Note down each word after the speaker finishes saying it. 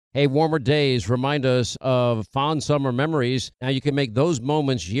Hey, warmer days remind us of fond summer memories. Now you can make those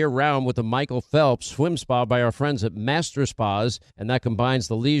moments year-round with the Michael Phelps Swim Spa by our friends at Master Spas, and that combines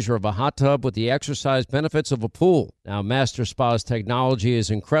the leisure of a hot tub with the exercise benefits of a pool. Now, Master Spa's technology is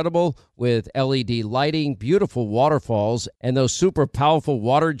incredible with LED lighting, beautiful waterfalls, and those super powerful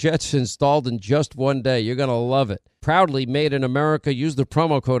water jets installed in just one day. You're going to love it. Proudly made in America. Use the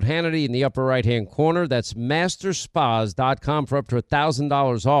promo code Hannity in the upper right-hand corner. That's masterspas.com for up to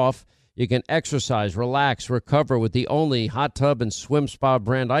 $1,000 off. You can exercise, relax, recover with the only hot tub and swim spa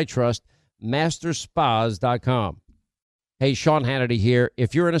brand I trust, masterspas.com. Hey, Sean Hannity here.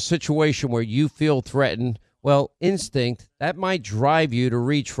 If you're in a situation where you feel threatened, well, instinct, that might drive you to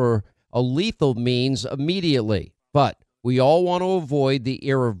reach for a lethal means immediately. But we all want to avoid the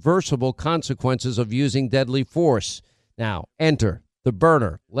irreversible consequences of using deadly force. Now, enter the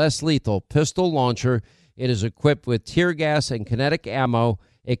Burner, less lethal pistol launcher. It is equipped with tear gas and kinetic ammo.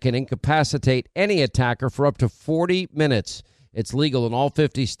 It can incapacitate any attacker for up to 40 minutes. It's legal in all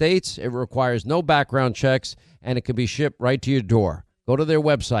 50 states. It requires no background checks, and it can be shipped right to your door. Go to their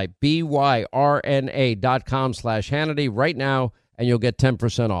website, byrna.com/Hannity right now, and you'll get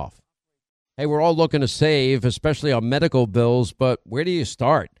 10% off. Hey, we're all looking to save, especially on medical bills, but where do you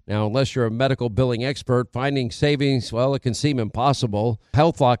start? Now, unless you're a medical billing expert, finding savings, well, it can seem impossible.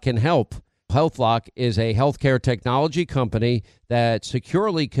 HealthLock can help. HealthLock is a healthcare technology company that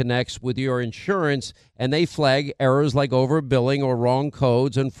securely connects with your insurance, and they flag errors like overbilling or wrong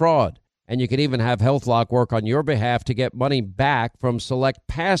codes and fraud. And you can even have HealthLock work on your behalf to get money back from select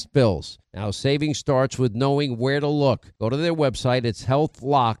past bills. Now, saving starts with knowing where to look. Go to their website. It's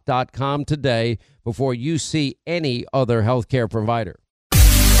healthlock.com today before you see any other healthcare provider.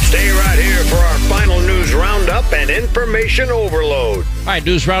 Stay right here for our final news roundup and information overload. All right,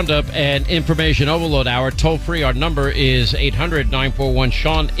 news roundup and information overload hour. Toll free, our number is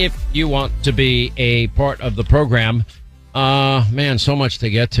 800-941-SEAN if you want to be a part of the program. Man, so much to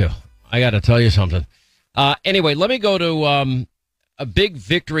get to. I got to tell you something. Anyway, let me go to a big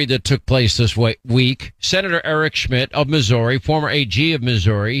victory that took place this week. Senator Eric Schmidt of Missouri, former AG of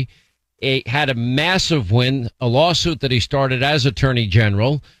Missouri, had a massive win, a lawsuit that he started as Attorney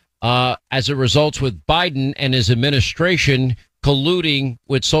General as a result with Biden and his administration colluding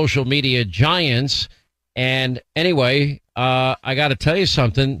with social media giants. And anyway, I got to tell you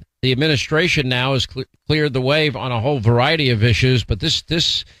something. The administration now has cleared the way on a whole variety of issues, but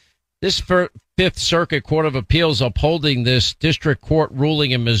this Fifth Circuit Court of Appeals upholding this district court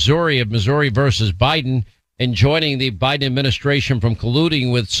ruling in Missouri of Missouri versus Biden, enjoining the Biden administration from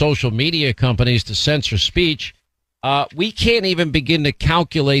colluding with social media companies to censor speech. We can't even begin to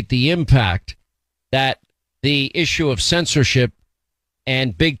calculate the impact that the issue of censorship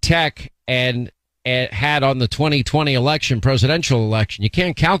and big tech and had on the 2020 presidential election. You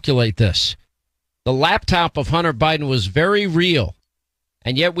can't calculate this. The laptop of Hunter Biden was very real.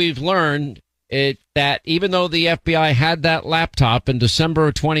 And yet we've learned that even though the FBI had that laptop in December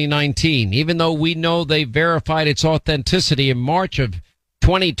of 2019, even though we know they verified its authenticity in March of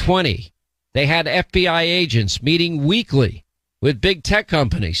 2020, they had FBI agents meeting weekly with big tech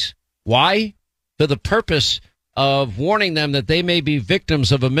companies. Why? For the purpose of warning them that they may be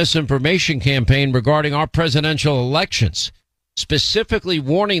victims of a misinformation campaign regarding our presidential elections, specifically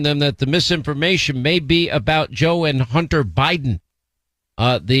warning them that the misinformation may be about Joe and Hunter Biden.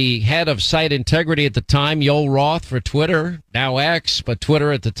 The head of site integrity at the time, Yoel Roth for Twitter, now X, but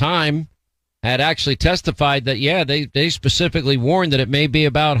Twitter at the time, had actually testified that, yeah, they specifically warned that it may be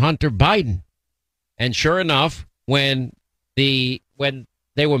about Hunter Biden. And sure enough, when they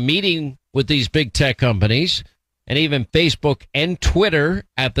were meeting with these big tech companies, and even Facebook and Twitter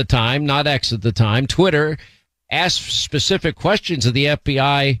at the time, not X at the time, Twitter asked specific questions of the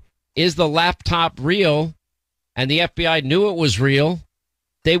FBI, is the laptop real? And the FBI knew it was real.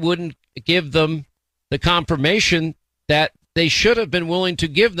 They wouldn't give them the confirmation that they should have been willing to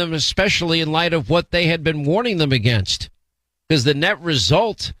give them, especially in light of what they had been warning them against. Because the net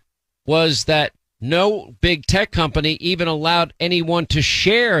result was that no big tech company even allowed anyone to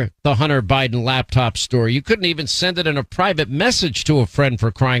share the Hunter Biden laptop story. You couldn't even send it in a private message to a friend,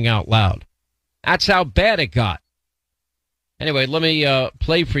 for crying out loud. That's how bad it got. Anyway, let me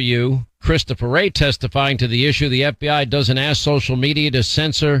play for you Christopher Wray testifying to the issue. The FBI doesn't ask social media to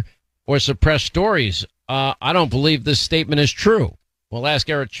censor or suppress stories. I don't believe this statement is true. We'll ask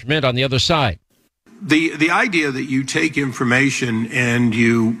Eric Schmidt on the other side. The idea that you take information and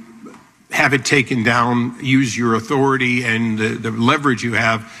you have it taken down, use your authority and the leverage you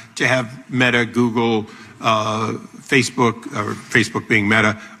have to have Meta, Google, Facebook, or Facebook being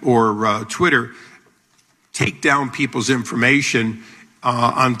Meta, or Twitter, take down people's information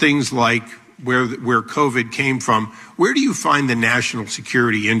on things like where COVID came from. Where do you find the national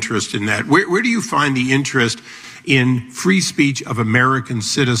security interest in that? Where do you find the interest in free speech of American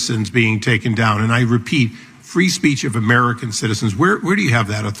citizens being taken down? And I repeat, free speech of American citizens. Where do you have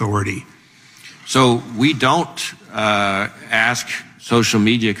that authority? So we don't ask social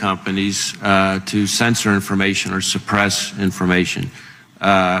media companies to censor information or suppress information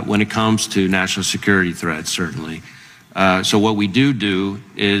when it comes to national security threats, certainly. So what we do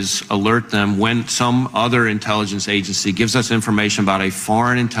is alert them when some other intelligence agency gives us information about a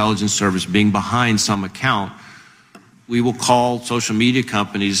foreign intelligence service being behind some account. We will call social media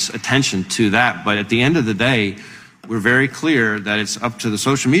companies' attention to that. But at the end of the day, we're very clear that it's up to the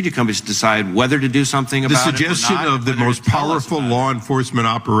social media companies to decide whether to do something about it or not. The suggestion of the most powerful law enforcement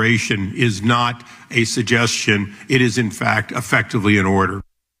operation is not a suggestion. It is, in fact, effectively an order.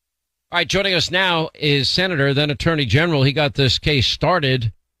 All right, joining us now is Senator, then Attorney General. He got this case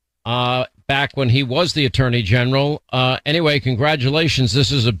started back when he was the Attorney General. Anyway, congratulations.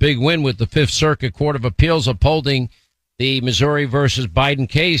 This is a big win with the Fifth Circuit Court of Appeals upholding the Missouri versus Biden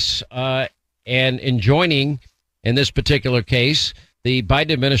case and enjoining, in this particular case, the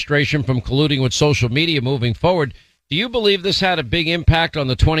Biden administration from colluding with social media moving forward. Do you believe this had a big impact on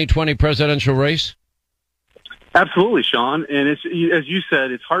the 2020 presidential race? Absolutely, Sean. And it's, as you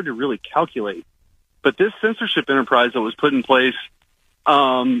said, it's hard to really calculate. But this censorship enterprise that was put in place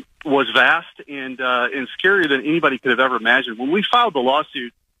was vast and scarier than anybody could have ever imagined. When we filed the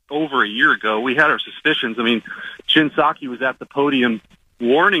lawsuit over a year ago, we had our suspicions. I mean, Jen Psaki was at the podium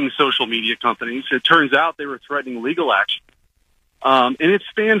warning social media companies. It turns out they were threatening legal action. And it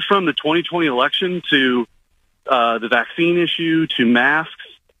spanned from the 2020 election to the vaccine issue to masks.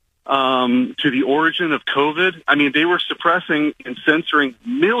 To the origin of COVID. I mean, they were suppressing and censoring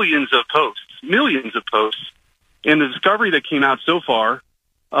millions of posts. And the discovery that came out so far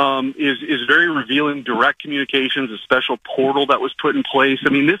is very revealing. Direct communications, a special portal that was put in place. I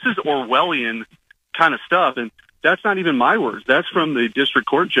mean, this is Orwellian kind of stuff. And that's not even my words. That's from the district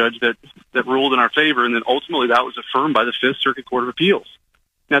court judge that ruled in our favor. And then ultimately that was affirmed by the Fifth Circuit Court of Appeals.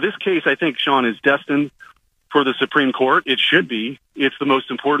 Now, this case, I think, Sean, is destined for the Supreme Court. It should be. It's the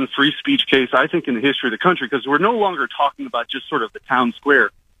most important free speech case, I think, in the history of the country, because we're no longer talking about just sort of the town square.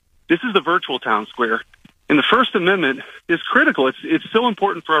 This is the virtual town square. And the First Amendment is critical. It's so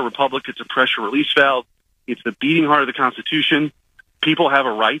important for our republic. It's a pressure release valve. It's the beating heart of the Constitution. People have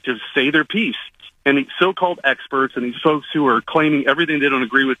a right to say their piece. And these so-called experts and these folks who are claiming everything they don't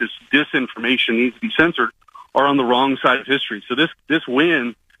agree with, this disinformation needs to be censored, are on the wrong side of history. So this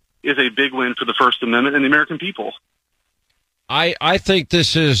win is a big win for the First Amendment and the American people. I think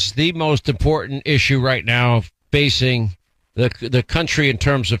this is the most important issue right now facing the country in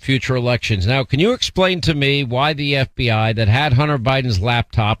terms of future elections. Now, can you explain to me why the FBI that had Hunter Biden's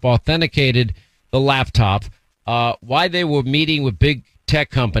laptop, authenticated the laptop, why they were meeting with big tech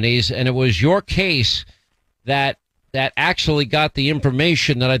companies, and it was your case that actually got the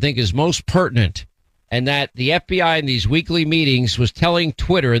information that I think is most pertinent, and that the FBI in these weekly meetings was telling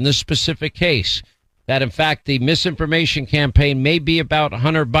Twitter in this specific case that, in fact, the misinformation campaign may be about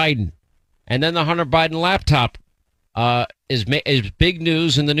Hunter Biden. And then the Hunter Biden laptop is big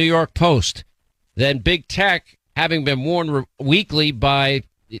news in the New York Post. Then big tech, having been warned weekly by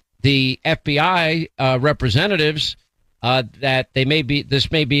the FBI representatives that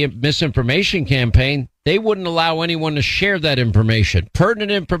this may be a misinformation campaign, they wouldn't allow anyone to share that information,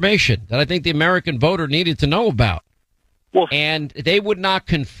 pertinent information that I think the American voter needed to know about. Well, and they would not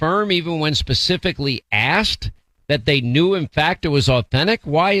confirm, even when specifically asked, that they knew, in fact, it was authentic.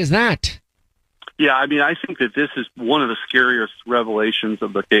 Why is that? Yeah, I mean, I think that this is one of the scariest revelations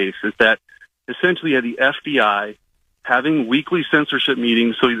of the case, is that essentially the FBI having weekly censorship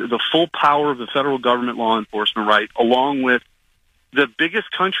meetings, so the full power of the federal government law enforcement, right, along with the biggest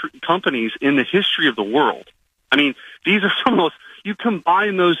companies in the history of the world. I mean, these are some of those, you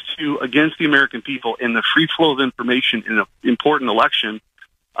combine those two against the American people in the free flow of information in an important election,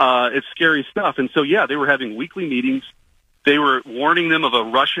 it's scary stuff. And so, yeah, they were having weekly meetings. They were warning them of a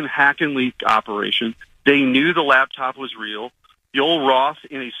Russian hack and leak operation. They knew the laptop was real. Joel Roth,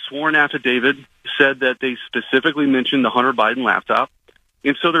 in a sworn affidavit, said that they specifically mentioned the Hunter Biden laptop.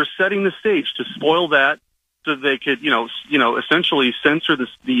 And so they're setting the stage to spoil that so they could, essentially censor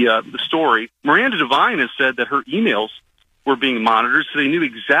the story. Miranda Devine has said that her emails were being monitored, so they knew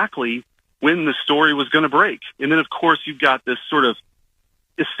exactly when the story was going to break. And then, of course, you've got this sort of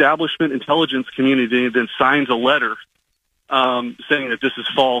establishment intelligence community that then signs a letter saying that this is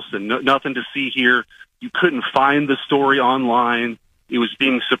false and nothing to see here. You couldn't find the story online. It was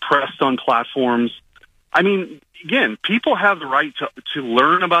being suppressed on platforms. I mean, again, people have the right to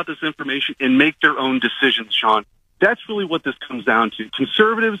learn about this information and make their own decisions, Sean. That's really what this comes down to.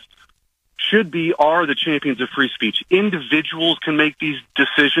 Conservatives are the champions of free speech. Individuals can make these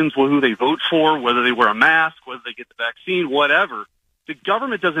decisions, who they vote for, whether they wear a mask, whether they get the vaccine, whatever. The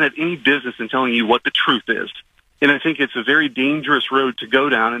government doesn't have any business in telling you what the truth is. And I think it's a very dangerous road to go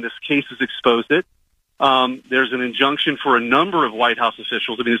down, and this case has exposed it. There's an injunction for a number of White House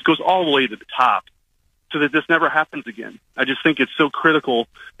officials. I mean, this goes all the way to the top so that this never happens again. I just think it's so critical,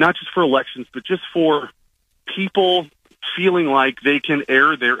 not just for elections, but just for people feeling like they can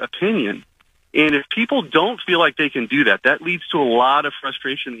air their opinion. And if people don't feel like they can do that, that leads to a lot of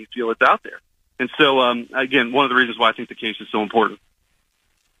frustration that you feel it's out there. And so, again, one of the reasons why I think the case is so important.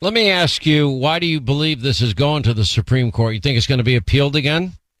 Let me ask you, why do you believe this is going to the Supreme Court? You think it's going to be appealed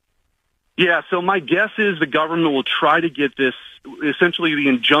again? Yeah, so my guess is the government will try to get this, essentially the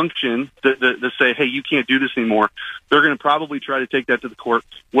injunction to say, hey, you can't do this anymore. They're going to probably try to take that to the court.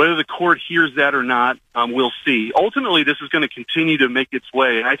 Whether the court hears that or not, we'll see. Ultimately, this is going to continue to make its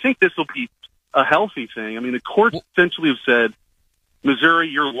way, and I think this will be a healthy thing. I mean, the courts essentially have said, Missouri,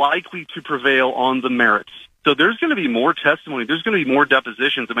 you're likely to prevail on the merits. So there's going to be more testimony. There's going to be more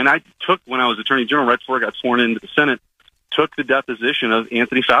depositions. I mean, I took, when I was Attorney General, right before I got sworn into the Senate, took the deposition of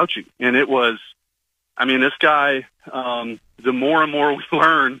Anthony Fauci. And it was, I mean, this guy, the more and more we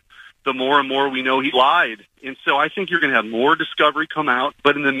learn, the more and more we know he lied. And so I think you're going to have more discovery come out.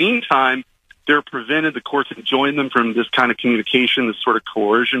 But in the meantime, they're prevented, the courts have joined them from this kind of communication, this sort of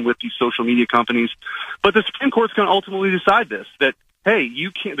coercion with these social media companies. But the Supreme Court's going to ultimately decide this, that, hey,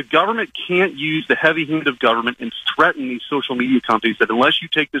 the government can't use the heavy hand of government and threaten these social media companies that unless you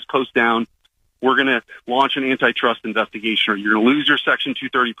take this post down, we're going to launch an antitrust investigation, or you're going to lose your Section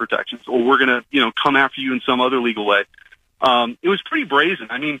 230 protections, or we're going to, come after you in some other legal way. It was pretty brazen.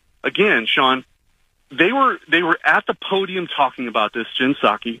 I mean, again, Sean, they were at the podium talking about this, Jen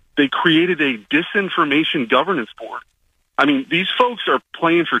Psaki. They created a disinformation governance board. I mean, these folks are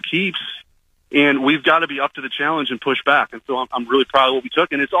playing for keeps, and we've got to be up to the challenge and push back. And so I'm really proud of what we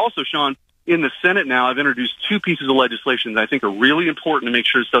took. And it's also, Sean, in the Senate now, I've introduced two pieces of legislation that I think are really important to make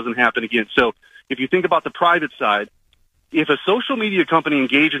sure this doesn't happen again. So if you think about the private side, if a social media company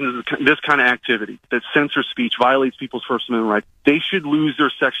engages in this kind of activity that censors speech, violates people's First Amendment rights, they should lose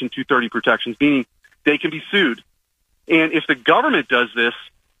their Section 230 protections, meaning they can be sued. And if the government does this,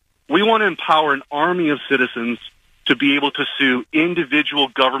 we want to empower an army of citizens to be able to sue individual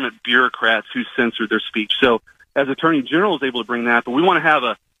government bureaucrats who censor their speech. So as Attorney General is able to bring that, but we want to have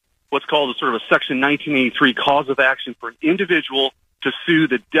what's called a sort of a Section 1983 cause of action for an individual to sue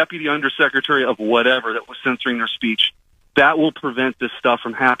the Deputy Undersecretary of whatever that was censoring their speech. That will prevent this stuff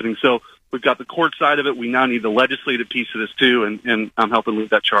from happening. So we've got the court side of it. We now need the legislative piece of this too, and I'm helping lead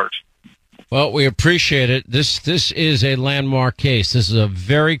that charge. Well, we appreciate it. This is a landmark case. This is a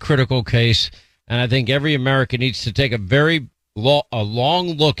very critical case, and I think every American needs to take a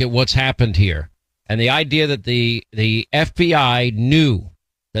long look at what's happened here. And the idea that the FBI knew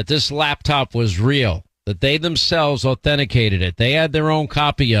that this laptop was real, that they themselves authenticated it, they had their own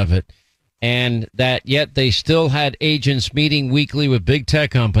copy of it, and that yet they still had agents meeting weekly with big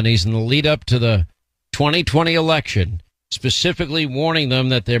tech companies in the lead up to the 2020 election, specifically warning them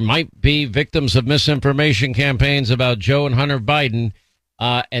that there might be victims of misinformation campaigns about Joe and Hunter Biden.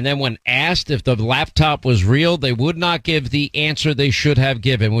 And then when asked if the laptop was real, they would not give the answer they should have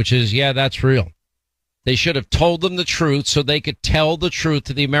given, which is, yeah, that's real. They should have told them the truth so they could tell the truth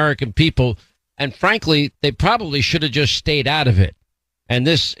to the American people. And frankly, they probably should have just stayed out of it. And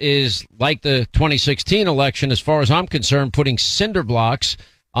this is like the 2016 election, as far as I'm concerned, putting cinder blocks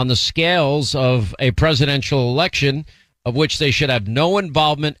on the scales of a presidential election of which they should have no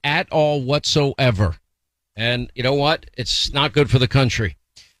involvement at all whatsoever. And you know what? It's not good for the country.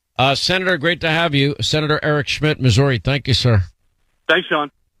 Senator, great to have you. Senator Eric Schmidt, Missouri. Thank you, sir. Thanks,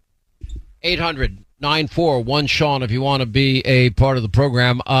 Sean. 800-941-SEAN if you want to be a part of the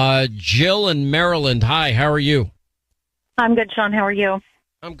program. Jill in Maryland. Hi, how are you? I'm good, Sean. How are you?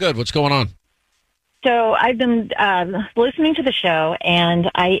 I'm good. What's going on? So I've been listening to the show,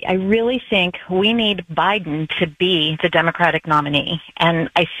 and I really think we need Biden to be the Democratic nominee. And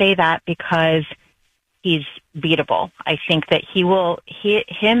I say that because he's beatable. I think that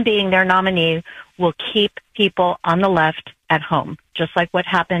him being their nominee will keep people on the left at home, just like what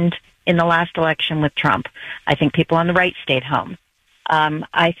happened in the last election with Trump. I think people on the right stayed home.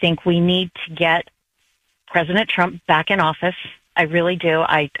 I think we need to get President Trump back in office. I really do.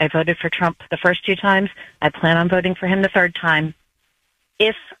 I voted for Trump the first two times. I plan on voting for him the third time.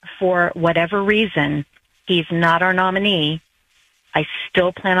 If, for whatever reason, he's not our nominee, I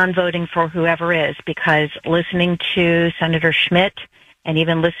still plan on voting for whoever is, because listening to Senator Schmidt and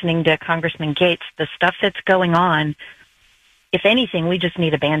even listening to Congressman Gates, the stuff that's going on, if anything, we just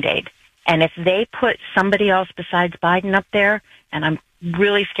need a Band-Aid. And if they put somebody else besides Biden up there, and I'm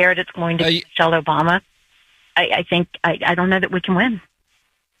really scared it's going to be Michelle Obama, I think I don't know that we can win.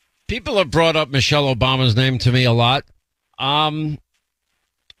 People have brought up Michelle Obama's name to me a lot. I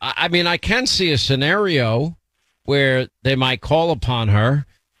mean, I can see a scenario where they might call upon her.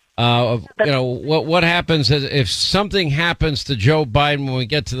 What happens is if something happens to Joe Biden when we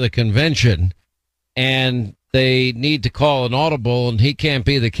get to the convention and they need to call an audible and he can't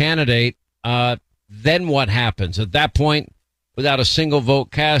be the candidate, then what happens? At that point, without a single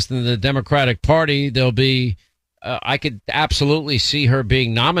vote cast in the Democratic Party, there'll be, I could absolutely see her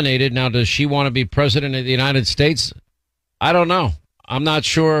being nominated. Now, does she want to be president of the United States? I don't know. I'm not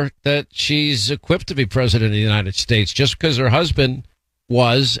sure that she's equipped to be president of the United States. Just because her husband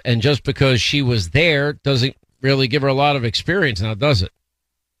was, and just because she was there, doesn't really give her a lot of experience now, does it?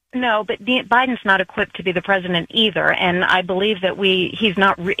 No, but Biden's not equipped to be the president either, and I believe that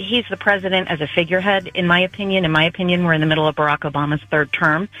he's the president as a figurehead, in my opinion. In my opinion, we're in the middle of Barack Obama's third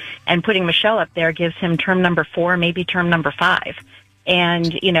term, and putting Michelle up there gives him term number 4, maybe term number 5.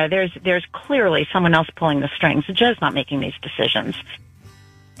 And, you know, there's clearly someone else pulling the strings. Joe's not making these decisions.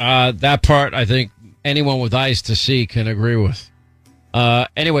 That part, I think anyone with eyes to see can agree with.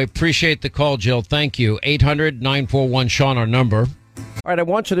 Anyway, appreciate the call, Jill. Thank you. 800-941-SEAN, our number. All right, I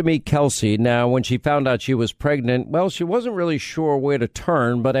want you to meet Kelsey. Now, when she found out she was pregnant, well, she wasn't really sure where to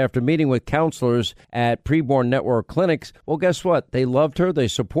turn, but after meeting with counselors at Preborn Network clinics, well, guess what? They loved her, they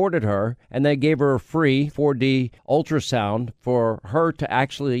supported her, and they gave her a free 4D ultrasound for her to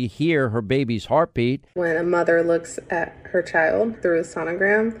actually hear her baby's heartbeat. When a mother looks at her child through a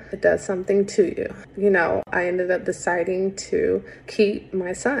sonogram, it does something to you. You know, I ended up deciding to keep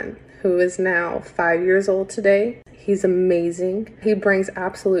my son, who is now 5 years old today. He's amazing. He brings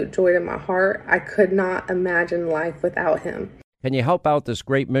absolute joy to my heart. I could not imagine life without him. Can you help out this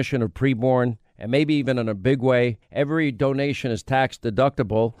great mission of Preborn? And maybe even in a big way, every donation is tax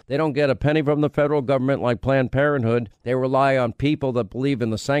deductible. They don't get a penny from the federal government like Planned Parenthood. They rely on people that believe in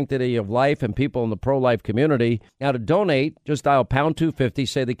the sanctity of life and people in the pro-life community. Now to donate, just dial pound 250,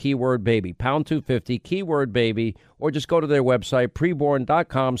 say the keyword baby, pound 250, keyword baby, or just go to their website,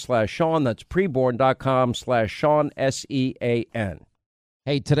 preborn.com/Sean. That's preborn.com/Sean, SEAN.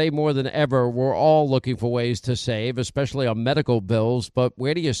 Hey, today more than ever, we're all looking for ways to save, especially on medical bills. But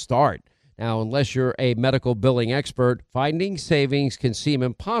where do you start? Now, unless you're a medical billing expert, finding savings can seem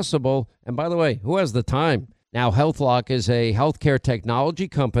impossible. And by the way, who has the time? Now, HealthLock is a healthcare technology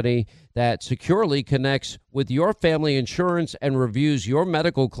company that securely connects with your family insurance and reviews your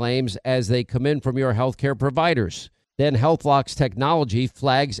medical claims as they come in from your healthcare providers. Then HealthLock's technology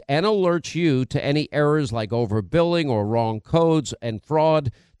flags and alerts you to any errors like overbilling or wrong codes and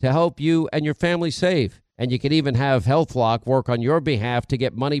fraud to help you and your family save. And you can even have HealthLock work on your behalf to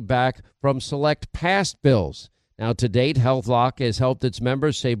get money back from select past bills. Now, to date, HealthLock has helped its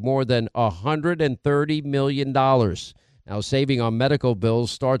members save more than $130 million. Now, saving on medical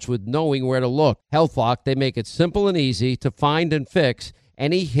bills starts with knowing where to look. HealthLock, they make it simple and easy to find and fix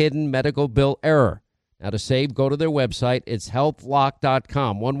any hidden medical bill error. Now, to save, go to their website. It's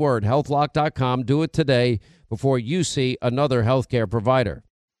healthlock.com. One word, healthlock.com. Do it today before you see another healthcare provider.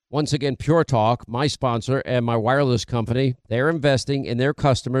 Once again, Pure Talk, my sponsor and my wireless company, they're investing in their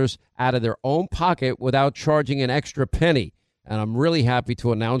customers out of their own pocket without charging an extra penny. And I'm really happy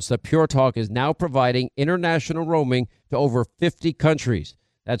to announce that Pure Talk is now providing international roaming to over 50 countries.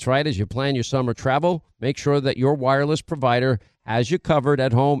 That's right. As you plan your summer travel, make sure that your wireless provider has you covered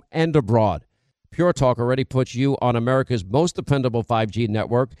at home and abroad. Pure Talk already puts you on America's most dependable 5G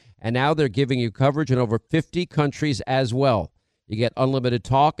network, and now they're giving you coverage in over 50 countries as well. You get unlimited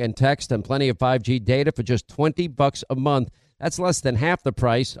talk and text and plenty of 5G data for just $20 a month. That's less than half the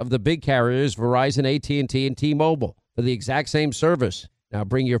price of the big carriers, Verizon, AT&T, and T-Mobile, for the exact same service. Now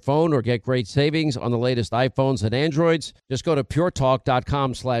bring your phone or get great savings on the latest iPhones and Androids. Just go to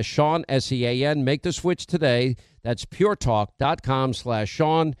puretalk.com/Sean, SEAN. Make the switch today. That's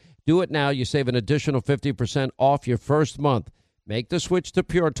puretalk.com/Sean. Do it now. You save an additional 50% off your first month. Make the switch to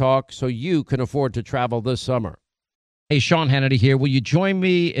Pure Talk so you can afford to travel this summer. Hey, Sean Hannity here. Will you join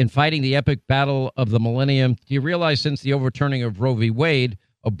me in fighting the epic battle of the millennium? Do you realize since the overturning of Roe v. Wade,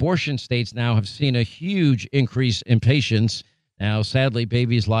 abortion states now have seen a huge increase in patients? Now, sadly,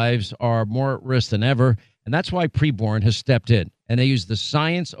 babies' lives are more at risk than ever, and that's why Preborn has stepped in. And they use the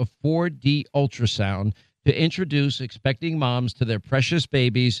science of 4D ultrasound to introduce expecting moms to their precious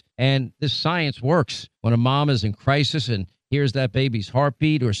babies, and this science works. When a mom is in crisis and hears that baby's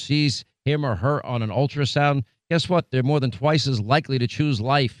heartbeat or sees him or her on an ultrasound, guess what? They're more than twice as likely to choose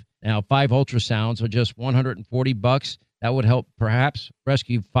life. Now, 5 ultrasounds are just $140. That would help perhaps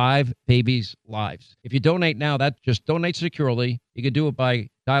rescue 5 babies' lives. If you donate now, that just donate securely. You can do it by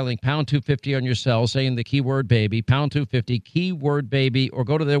dialing pound 250 on your cell, saying the keyword baby, pound 250, keyword baby, or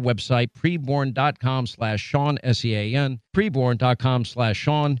go to their website, preborn.com/Sean, SEAN,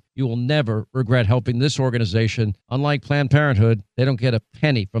 preborn.com/Sean. You will never regret helping this organization. Unlike Planned Parenthood, they don't get a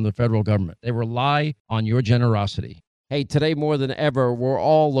penny from the federal government. They rely on your generosity. Hey, today more than ever, we're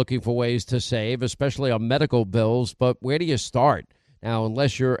all looking for ways to save, especially on medical bills, but where do you start? Now,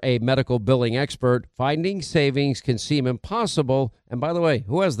 unless you're a medical billing expert, finding savings can seem impossible. And by the way,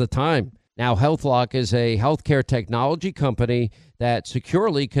 who has the time? Now, HealthLock is a healthcare technology company that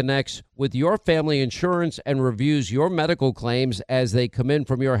securely connects with your family insurance and reviews your medical claims as they come in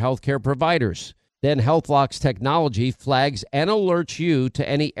from your healthcare providers. Then HealthLock's technology flags and alerts you to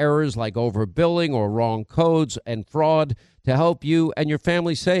any errors like overbilling or wrong codes and fraud to help you and your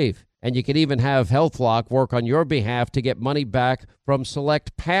family save. And you can even have HealthLock work on your behalf to get money back from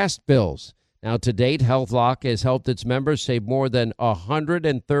select past bills. Now, to date, HealthLock has helped its members save more than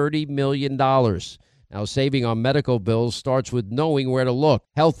 $130 million. Now, saving on medical bills starts with knowing where to look.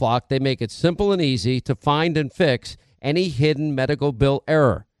 HealthLock, they make it simple and easy to find and fix any hidden medical bill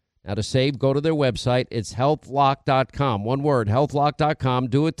error. Now, to save, go to their website. It's healthlock.com. One word, healthlock.com.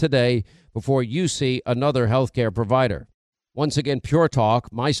 Do it today before you see another healthcare provider. Once again, Pure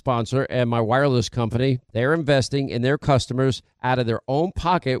Talk, my sponsor and my wireless company, they're investing in their customers out of their own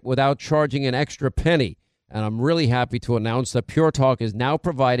pocket without charging an extra penny. And I'm really happy to announce that Pure Talk is now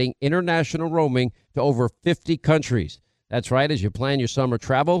providing international roaming to over 50 countries. That's right. As you plan your summer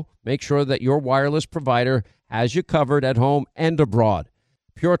travel, make sure that your wireless provider has you covered at home and abroad.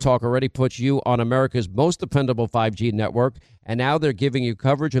 Pure Talk already puts you on America's most dependable 5G network, and now they're giving you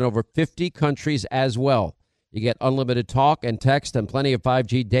coverage in over 50 countries as well. You get unlimited talk and text and plenty of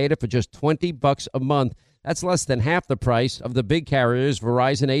 5G data for just $20 a month. That's less than half the price of the big carriers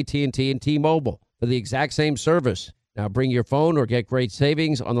Verizon, AT&T, and T-Mobile for the exact same service. Now bring your phone or get great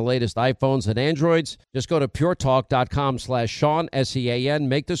savings on the latest iPhones and Androids. Just go to puretalk.com/Sean, SEAN.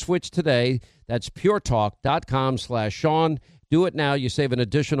 Make the switch today. That's puretalk.com/Sean. Do it now. You save an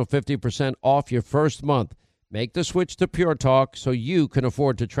additional 50% off your first month. Make the switch to Pure Talk so you can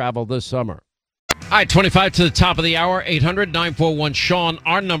afford to travel this summer. All right, 25 to the top of the hour, 800-941-SEAN.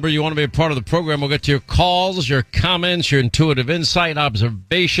 Our number, you want to be a part of the program. We'll get to your calls, your comments, your intuitive insight,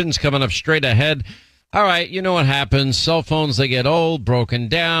 observations coming up straight ahead. All right, you know what happens. Cell phones, they get old, broken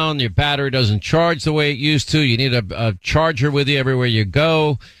down. Your battery doesn't charge the way it used to. You need a charger with you everywhere you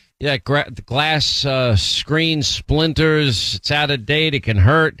go. Yeah, the glass screen splinters. It's out of date. It can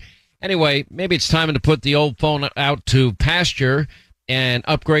hurt. Anyway, maybe it's time to put the old phone out to pasture and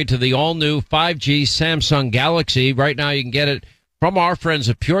upgrade to the all-new 5G Samsung Galaxy. Right now, you can get it from our friends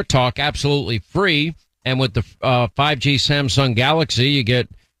at Pure Talk absolutely free. And with the 5G Samsung Galaxy, you get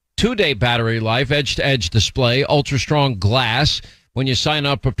 2-day battery life, edge-to-edge display, ultra-strong glass. When you sign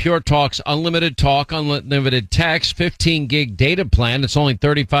up for Pure Talk's unlimited talk, unlimited text, 15-gig data plan, it's only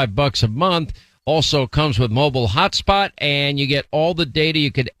 $35 a month. Also comes with mobile hotspot, and you get all the data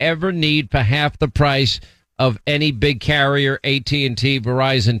you could ever need for half the price of any big carrier, AT&T,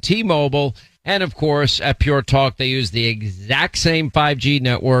 Verizon, T-Mobile. And, of course, at Pure Talk, they use the exact same 5G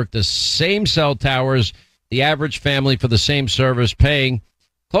network, the same cell towers, the average family for the same service paying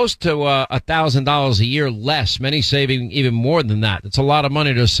close to $1,000 a year less, many saving even more than that. It's a lot of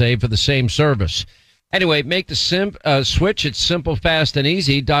money to save for the same service. Anyway, make the switch. It's simple, fast, and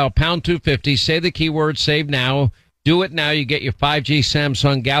easy. Dial pound 250, say the keyword save now. Do it now. You get your 5G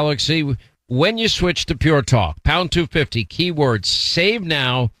Samsung Galaxy when you switch to Pure Talk. Pound 250, keyword save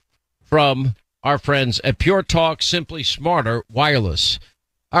now from our friends at Pure Talk, simply smarter wireless.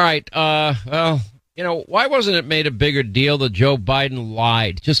 All right, well, you know, why wasn't it made a bigger deal that Joe Biden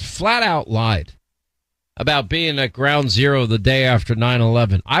lied, just flat out lied about being at ground zero the day after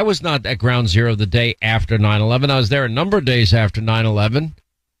 9/11? I was not at ground zero the day after 9/11. I was there a number of days after 9/11.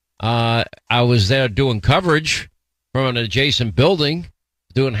 I was there doing coverage from an adjacent building,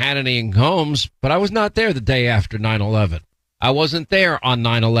 doing Hannity and Holmes, but I was not there the day after 9/11. I wasn't there on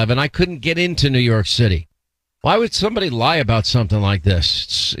 9/11. I couldn't get into New York City. Why would somebody lie about something like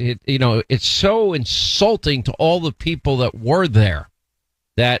this? It's so insulting to all the people that were there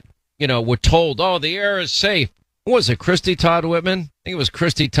that, were told, oh, the air is safe. What was it, Christy Todd Whitman? I think it was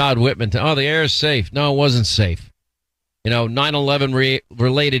Christy Todd Whitman. Oh, the air is safe. No, it wasn't safe. 9/11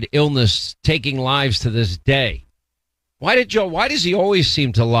 related illness taking lives to this day. Why does he always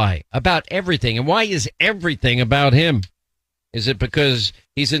seem to lie about everything? And why is everything about him? Is it because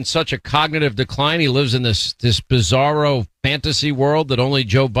he's in such a cognitive decline? He lives in this bizarro fantasy world that only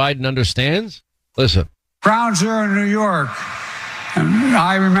Joe Biden understands? Listen. Ground Zero in New York. And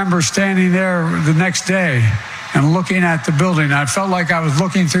I remember standing there the next day and looking at the building. I felt like I was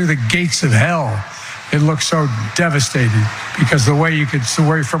looking through the gates of hell. It looked so devastating because from where you could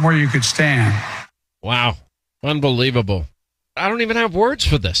stand. Wow. Unbelievable. I don't even have words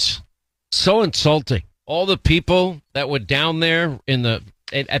for this. So insulting. All the people that were down there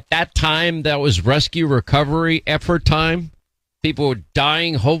at that time, that was rescue recovery effort time. People were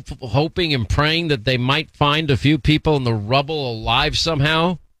dying, hoping and praying that they might find a few people in the rubble alive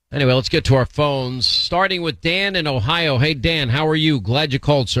somehow. Anyway, let's get to our phones, starting with Dan in Ohio. Hey, Dan, how are you? Glad you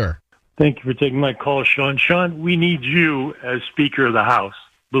called, sir. Thank you for taking my call, Sean. Sean, we need you as Speaker of the House.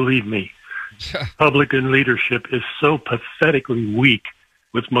 Believe me. Republican leadership is so pathetically weak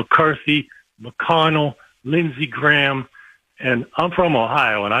with McCarthy, McConnell, Lindsey Graham, and I'm from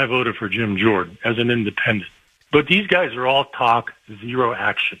Ohio, and I voted for Jim Jordan as an independent. But these guys are all talk, zero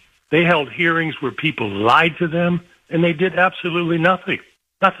action. They held hearings where people lied to them, and they did absolutely nothing.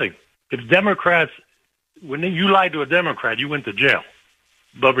 Nothing. If Democrats, when you lied to a Democrat, you went to jail.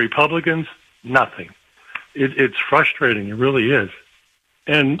 But Republicans, nothing. It's frustrating. It really is.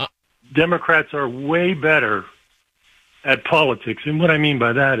 And Democrats are way better at politics. And what I mean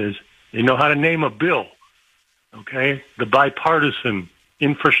by that is they know how to name a bill, okay? The bipartisan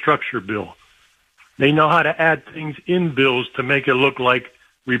infrastructure bill. They know how to add things in bills to make it look like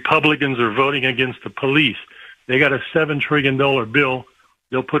Republicans are voting against the police. They got a $7 trillion bill.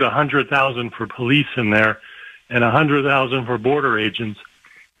 They'll put $100,000 for police in there and $100,000 for border agents.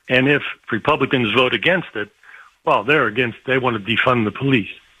 And if Republicans vote against it, well, they want to defund the police.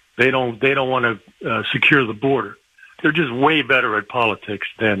 They don't want to secure the border. They're just way better at politics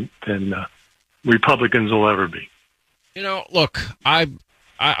than Republicans will ever be. You know, look, I'll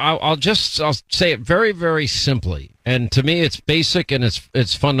say it very, very simply. And to me, it's basic and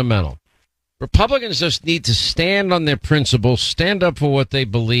it's fundamental. Republicans just need to stand on their principles, stand up for what they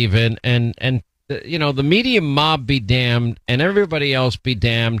believe in, and you know, the media mob be damned and everybody else be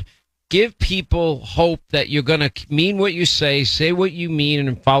damned. Give people hope that you're going to mean what you say what you mean,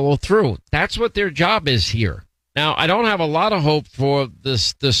 and follow through. That's what their job is here. Now, I don't have a lot of hope for the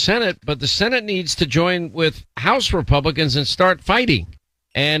Senate, but the Senate needs to join with House Republicans and start fighting.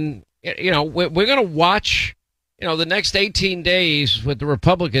 And, you know, we're going to watch, you know, the next 18 days with the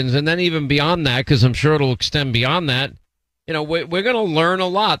Republicans, and then even beyond that, because I'm sure it'll extend beyond that. You know, we're going to learn a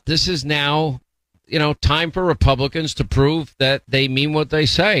lot. This is now, you know, time for Republicans to prove that they mean what they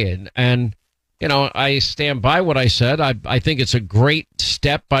say. And you know, I stand by what I said. I think it's a great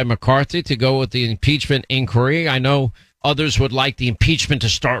step by McCarthy to go with the impeachment inquiry. I know others would like the impeachment to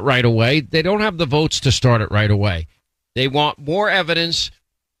start right away. They don't have the votes to start it right away. They want more evidence,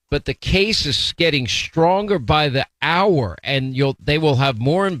 but the case is getting stronger by the hour, and they will have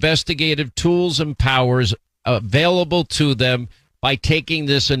more investigative tools and powers available to them by taking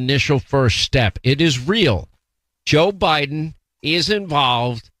this initial first step. It is real. Joe Biden is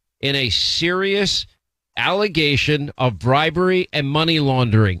involved in a serious allegation of bribery and money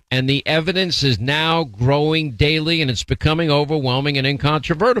laundering, and the evidence is now growing daily, and it's becoming overwhelming and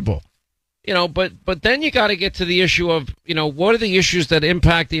incontrovertible. You know, but then you got to get to the issue of, you know, what are the issues that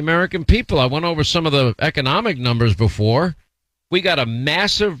impact the American people? I went over some of the economic numbers before. We got a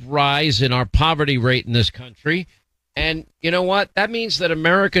massive rise in our poverty rate in this country. And you know what? That means that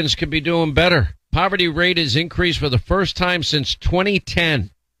Americans could be doing better. Poverty rate has increased for the first time since 2010.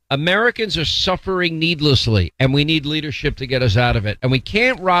 Americans are suffering needlessly, and we need leadership to get us out of it. And we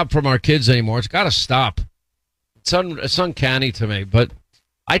can't rob from our kids anymore. It's got to stop. It's uncanny to me, but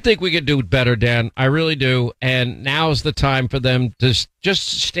I think we could do better, Dan. I really do. And now's the time for them to just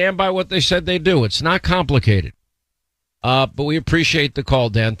stand by what they said they do. It's not complicated. But we appreciate the call,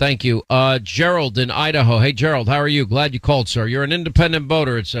 Dan. Thank you. Gerald in Idaho. Hey, Gerald, how are you? Glad you called, sir. You're an independent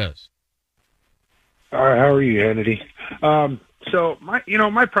voter, it says. All right, how are you, Hannity? So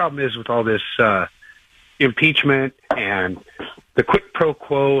my problem is with all this impeachment and the quid pro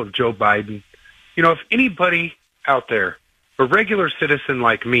quo of Joe Biden. You know, if anybody out there, a regular citizen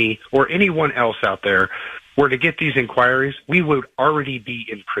like me or anyone else out there, were to get these inquiries, we would already be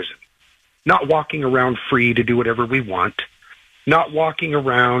in prison. Not walking around free to do whatever we want, not walking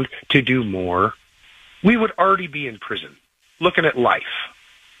around to do more. We would already be in prison, looking at life.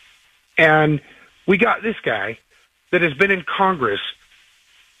 And we got this guy that has been in Congress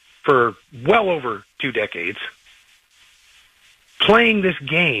for well over 2 decades, playing this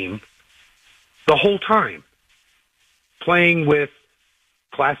game the whole time, playing with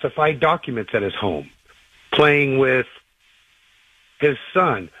classified documents at his home, playing with his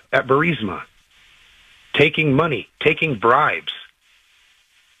son at Burisma, taking money, taking bribes.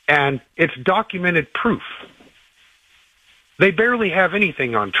 And it's documented proof. They barely have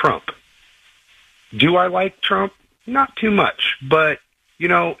anything on Trump. Do I like Trump? Not too much, but,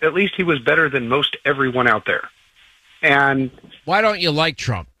 at least he was better than most everyone out there. And why don't you like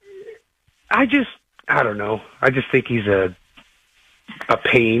Trump? I don't know. I just think he's a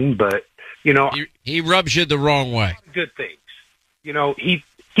pain, but, He rubs you the wrong way. Good things.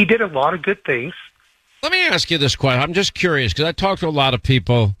 He did a lot of good things. Let me ask you this question. I'm just curious because I talk to a lot of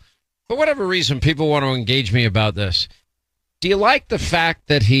people. For whatever reason, people want to engage me about this. Do you like the fact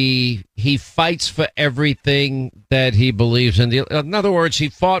that he fights for everything that he believes in? In other words, he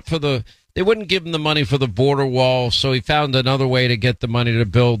fought for they wouldn't give him the money for the border wall, so he found another way to get the money to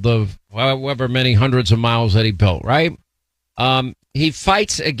build the however many hundreds of miles that he built, right? He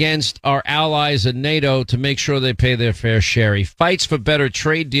fights against our allies in NATO to make sure they pay their fair share. He fights for better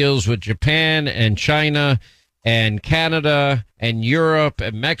trade deals with Japan and China and Canada and Europe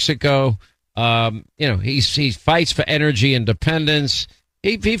and Mexico. He fights for energy independence.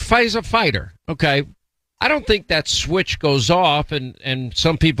 He fights a fighter. Okay. I don't think that switch goes off, and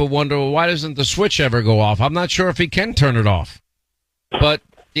some people wonder, well, why doesn't the switch ever go off? I'm not sure if he can turn it off. But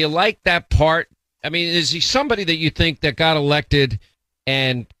do you like that part? I mean, is he somebody that you think that got elected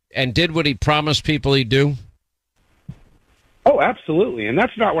and did what he promised people he'd do? Oh, absolutely. And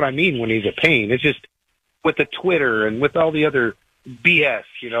that's not what I mean when he's a pain. It's just with the Twitter and with all the other BS,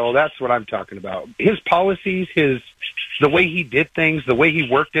 that's what I'm talking about. His policies, the way he did things, the way he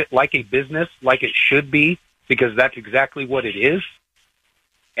worked it like a business, like it should be, because that's exactly what it is.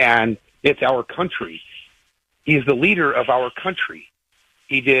 And it's our country. He's the leader of our country.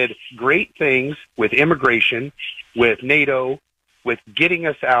 He did great things with immigration, with NATO, with getting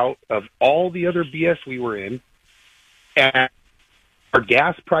us out of all the other BS we were in. And our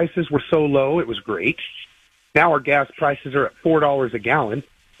gas prices were so low, it was great. Now our gas prices are at $4 a gallon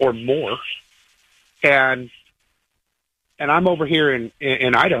or more. And I'm over here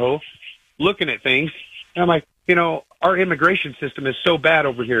in Idaho looking at things, and I'm like, our immigration system is so bad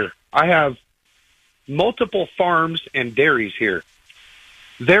over here. I have multiple farms and dairies here.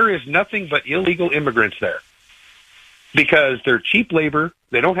 There is nothing but illegal immigrants there because they're cheap labor.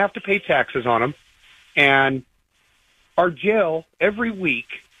 They don't have to pay taxes on them. And our jail every week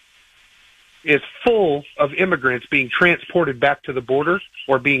is full of immigrants being transported back to the border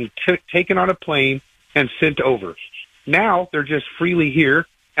or being taken on a plane and sent over. Now they're just freely here,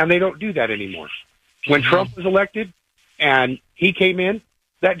 and they don't do that anymore. When Trump was elected and he came in,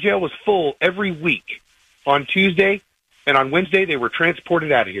 that jail was full every week. On Tuesday and on Wednesday, they were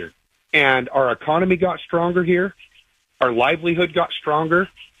transported out of here. And our economy got stronger here. Our livelihood got stronger.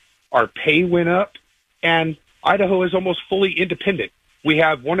 Our pay went up. And Idaho is almost fully independent. We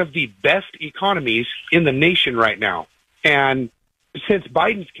have one of the best economies in the nation right now. And since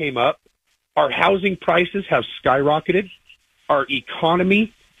Biden's came up, our housing prices have skyrocketed. Our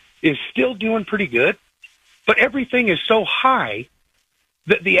economy is still doing pretty good. But everything is so high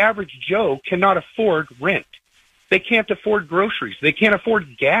that the average Joe cannot afford rent. They can't afford groceries. They can't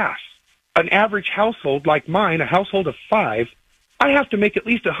afford gas. An average household like mine, a household of 5, I have to make at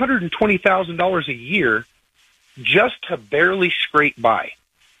least $120,000 a year just to barely scrape by.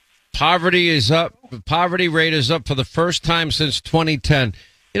 Poverty is up. The poverty rate is up for the first time since 2010.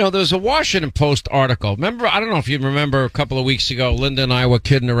 There's a Washington Post article. Remember, I don't know if you remember a couple of weeks ago, Linda and I were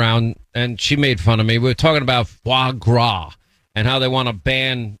kidding around, and she made fun of me. We were talking about foie gras and how they want to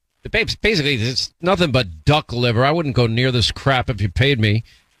ban. Basically, it's nothing but duck liver. I wouldn't go near this crap if you paid me.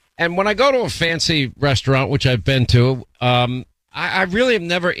 And when I go to a fancy restaurant, which I've been to, I really have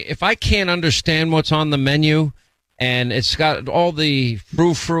never, if I can't understand what's on the menu and it's got all the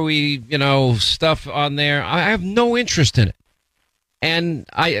frou-frou-y, stuff on there, I have no interest in it. And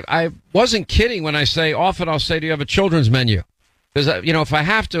I wasn't kidding when I say, often I'll say, do you have a children's menu? Because, if I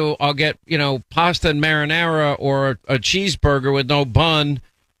have to, I'll get, pasta and marinara or a cheeseburger with no bun.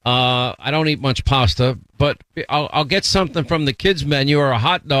 I don't eat much pasta, but I'll get something from the kids' menu or a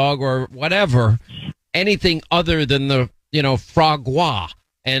hot dog or whatever, anything other than the, foie gras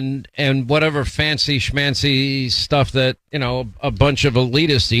and whatever fancy schmancy stuff that, a bunch of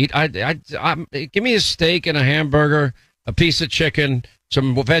elitists eat. Give me a steak and a hamburger, a piece of chicken,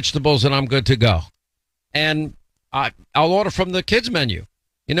 some vegetables, and I'm good to go. And I'll order from the kids' menu.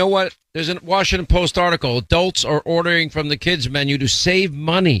 You know what? There's a Washington Post article. Adults are ordering from the kids' menu to save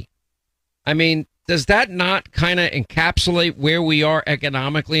money. I mean, does that not kind of encapsulate where we are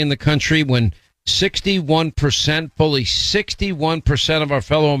economically in the country when 61%, fully 61% of our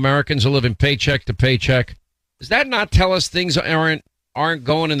fellow Americans are living paycheck to paycheck? Does that not tell us things aren't aren't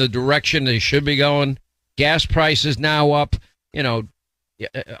going in the direction they should be going. Gas prices now up,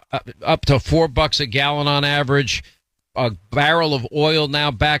 up to $4 a gallon on average. A barrel of oil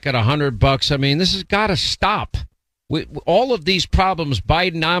now back at $100. I mean, this has got to stop. All of these problems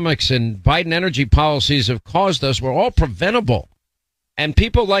Bidenomics and Biden energy policies have caused us were all preventable. And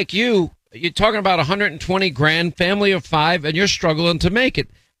people like you're talking about 120 grand, family of 5, and you're struggling to make it.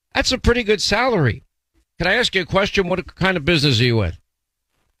 That's a pretty good salary. Can I ask you a question? What kind of business are you in?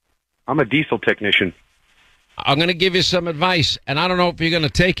 I'm a diesel technician. I'm going to give you some advice, and I don't know if you're going to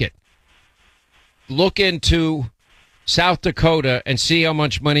take it. Look into South Dakota and see how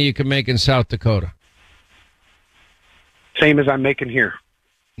much money you can make in South Dakota. Same as I'm making here.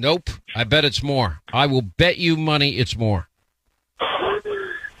 Nope. I bet it's more. I will bet you money it's more.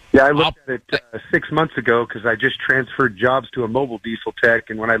 Yeah, I looked at it 6 months ago because I just transferred jobs to a mobile diesel tech,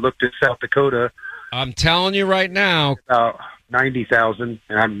 and when I looked at South Dakota, I'm telling you right now, about 90,000,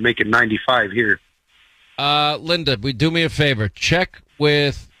 and I'm making 95 here. Linda, do me a favor. Check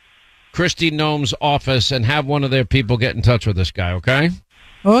with Christy Nome's office and have one of their people get in touch with this guy, okay?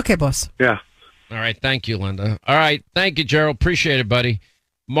 Okay, boss. Yeah. All right. Thank you, Linda. All right. Thank you, Gerald. Appreciate it, buddy.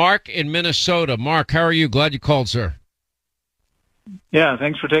 Mark in Minnesota. Mark, how are you? Glad you called, sir. Yeah,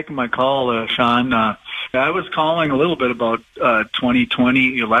 thanks for taking my call, Sean. I was calling a little bit about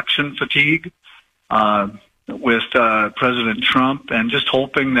 2020 election fatigue with President Trump, and just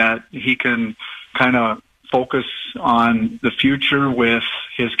hoping that he can kind of focus on the future with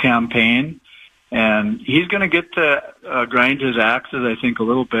his campaign. And he's going to get to grind his axes, I think, a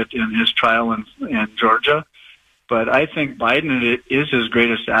little bit in his trial in Georgia. But I think Biden is his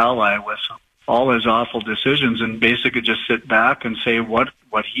greatest ally with all his awful decisions, and basically just sit back and say what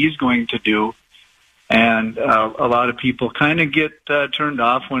he's going to do. And a lot of people kind of get turned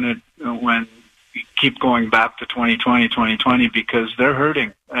off when you keep going back to 2020, because they're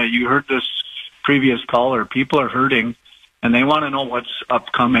hurting. You heard this previous caller. People are hurting, and they want to know what's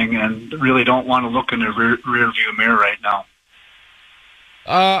upcoming and really don't want to look in the rear view mirror right now.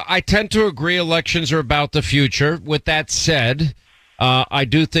 I tend to agree elections are about the future. With that said, I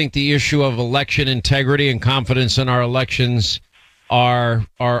do think the issue of election integrity and confidence in our elections are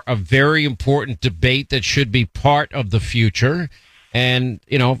a very important debate that should be part of the future. And,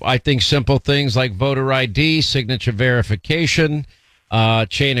 I think simple things like voter ID, signature verification,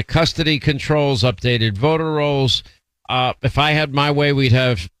 chain of custody controls, updated voter rolls. If I had my way, we'd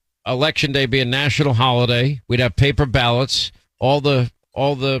have Election Day be a national holiday. We'd have paper ballots, all the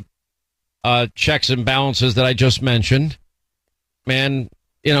checks and balances that I just mentioned. Man,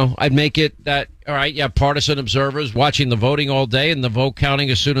 I'd make it that, all right, you have partisan observers watching the voting all day and the vote counting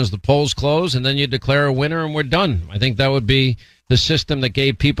as soon as the polls close, and then you declare a winner and we're done. I think that would be the system that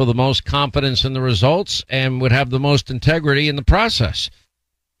gave people the most confidence in the results and would have the most integrity in the process.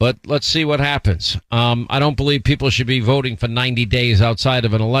 But let's see what happens. I don't believe people should be voting for 90 days outside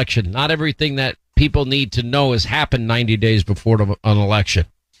of an election. Not everything that people need to know has happened 90 days before an election.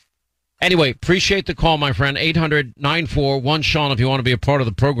 Anyway, appreciate the call, my friend. 800-941-SEAN if you want to be a part of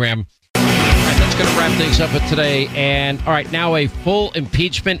the program. All right, that's going to wrap things up for today. And, all right, now a full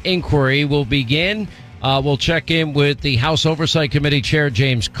impeachment inquiry will begin. We'll check in with the House Oversight Committee Chair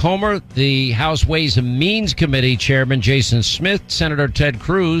James Comer, the House Ways and Means Committee Chairman Jason Smith, Senator Ted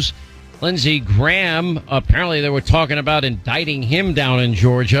Cruz, Lindsey Graham. Apparently they were talking about indicting him down in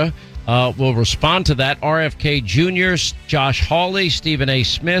Georgia. We'll respond to that. RFK Jr., Josh Hawley, Stephen A.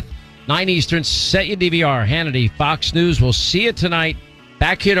 Smith, 9 Eastern. Set your DVR. Hannity, Fox News. We'll see you tonight.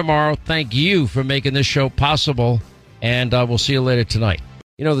 Back here tomorrow. Thank you for making this show possible, and we'll see you later tonight.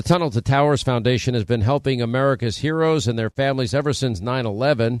 The Tunnel to Towers Foundation has been helping America's heroes and their families ever since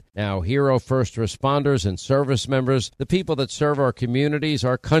 9/11. Now, hero first responders and service members, the people that serve our communities,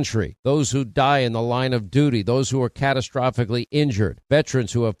 our country, those who die in the line of duty, those who are catastrophically injured,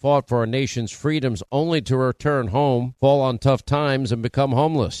 veterans who have fought for our nation's freedoms only to return home, fall on tough times, and become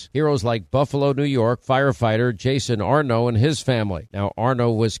homeless. Heroes like Buffalo, New York firefighter Jason Arno and his family. Now, Arno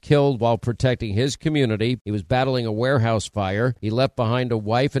was killed while protecting his community. He was battling a warehouse fire. He left behind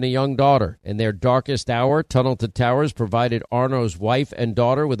a wife and a young daughter. In their darkest hour, Tunnel to Towers provided Arno's wife and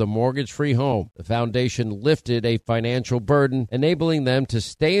daughter with a mortgage-free home. The foundation lifted a financial burden, enabling them to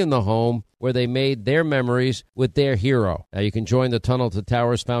stay in the home where they made their memories with their hero. Now you can join the Tunnel to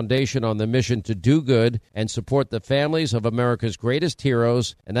Towers Foundation on the mission to do good and support the families of America's greatest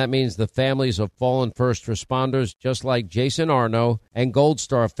heroes, and that means the families of fallen first responders just like Jason Arno, and Gold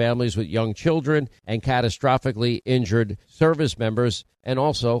Star families with young children and catastrophically injured service members, and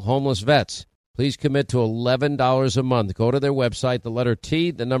also homeless vets. Please commit to $11 a month. Go to their website, the letter T,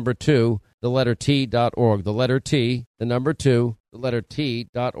 the number 2, the letter T.org. The letter T, the number 2, the letter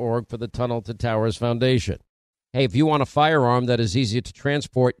T.org for the Tunnel to Towers Foundation. Hey, if you want a firearm that is easy to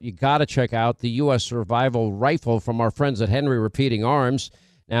transport, you got to check out the U.S. Survival Rifle from our friends at Henry Repeating Arms.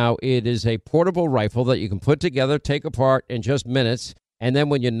 Now, it is a portable rifle that you can put together, take apart in just minutes. And then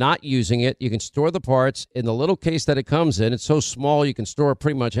when you're not using it, you can store the parts in the little case that it comes in. It's so small you can store it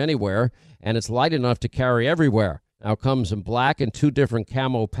pretty much anywhere, and it's light enough to carry everywhere. Now, it comes in black and 2 different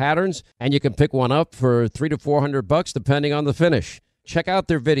camo patterns, and you can pick one up for $300 to $400 depending on the finish. Check out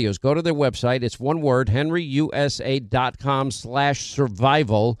their videos. Go to their website. It's one word,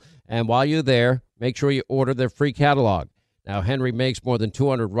 henryusa.com/survival. And while you're there, make sure you order their free catalog. Now, Henry makes more than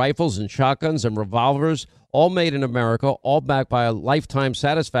 200 rifles and shotguns and revolvers, all made in America, all backed by a lifetime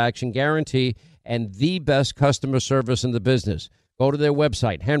satisfaction guarantee and the best customer service in the business. Go to their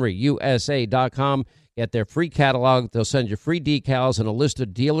website, henryusa.com. Get their free catalog. They'll send you free decals and a list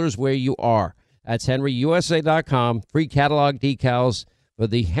of dealers where you are. That's henryusa.com. Free catalog decals for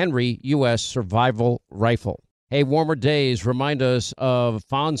the Henry U.S. Survival Rifle. Hey, warmer days remind us of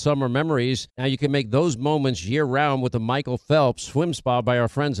fond summer memories. Now you can make those moments year-round with the Michael Phelps Swim Spa by our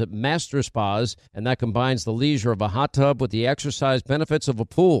friends at Master Spas, and that combines the leisure of a hot tub with the exercise benefits of a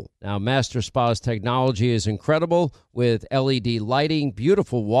pool. Now, Master Spa's technology is incredible with LED lighting,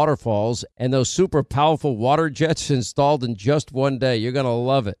 beautiful waterfalls, and those super powerful water jets installed in just one day. You're going to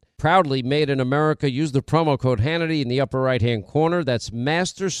love it. Proudly made in America. Use the promo code Hannity in the upper right-hand corner. That's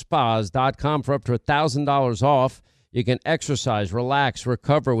masterspas.com for up to $1,000 off. You can exercise, relax,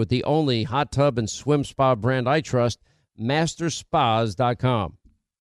 recover with the only hot tub and swim spa brand I trust, masterspas.com.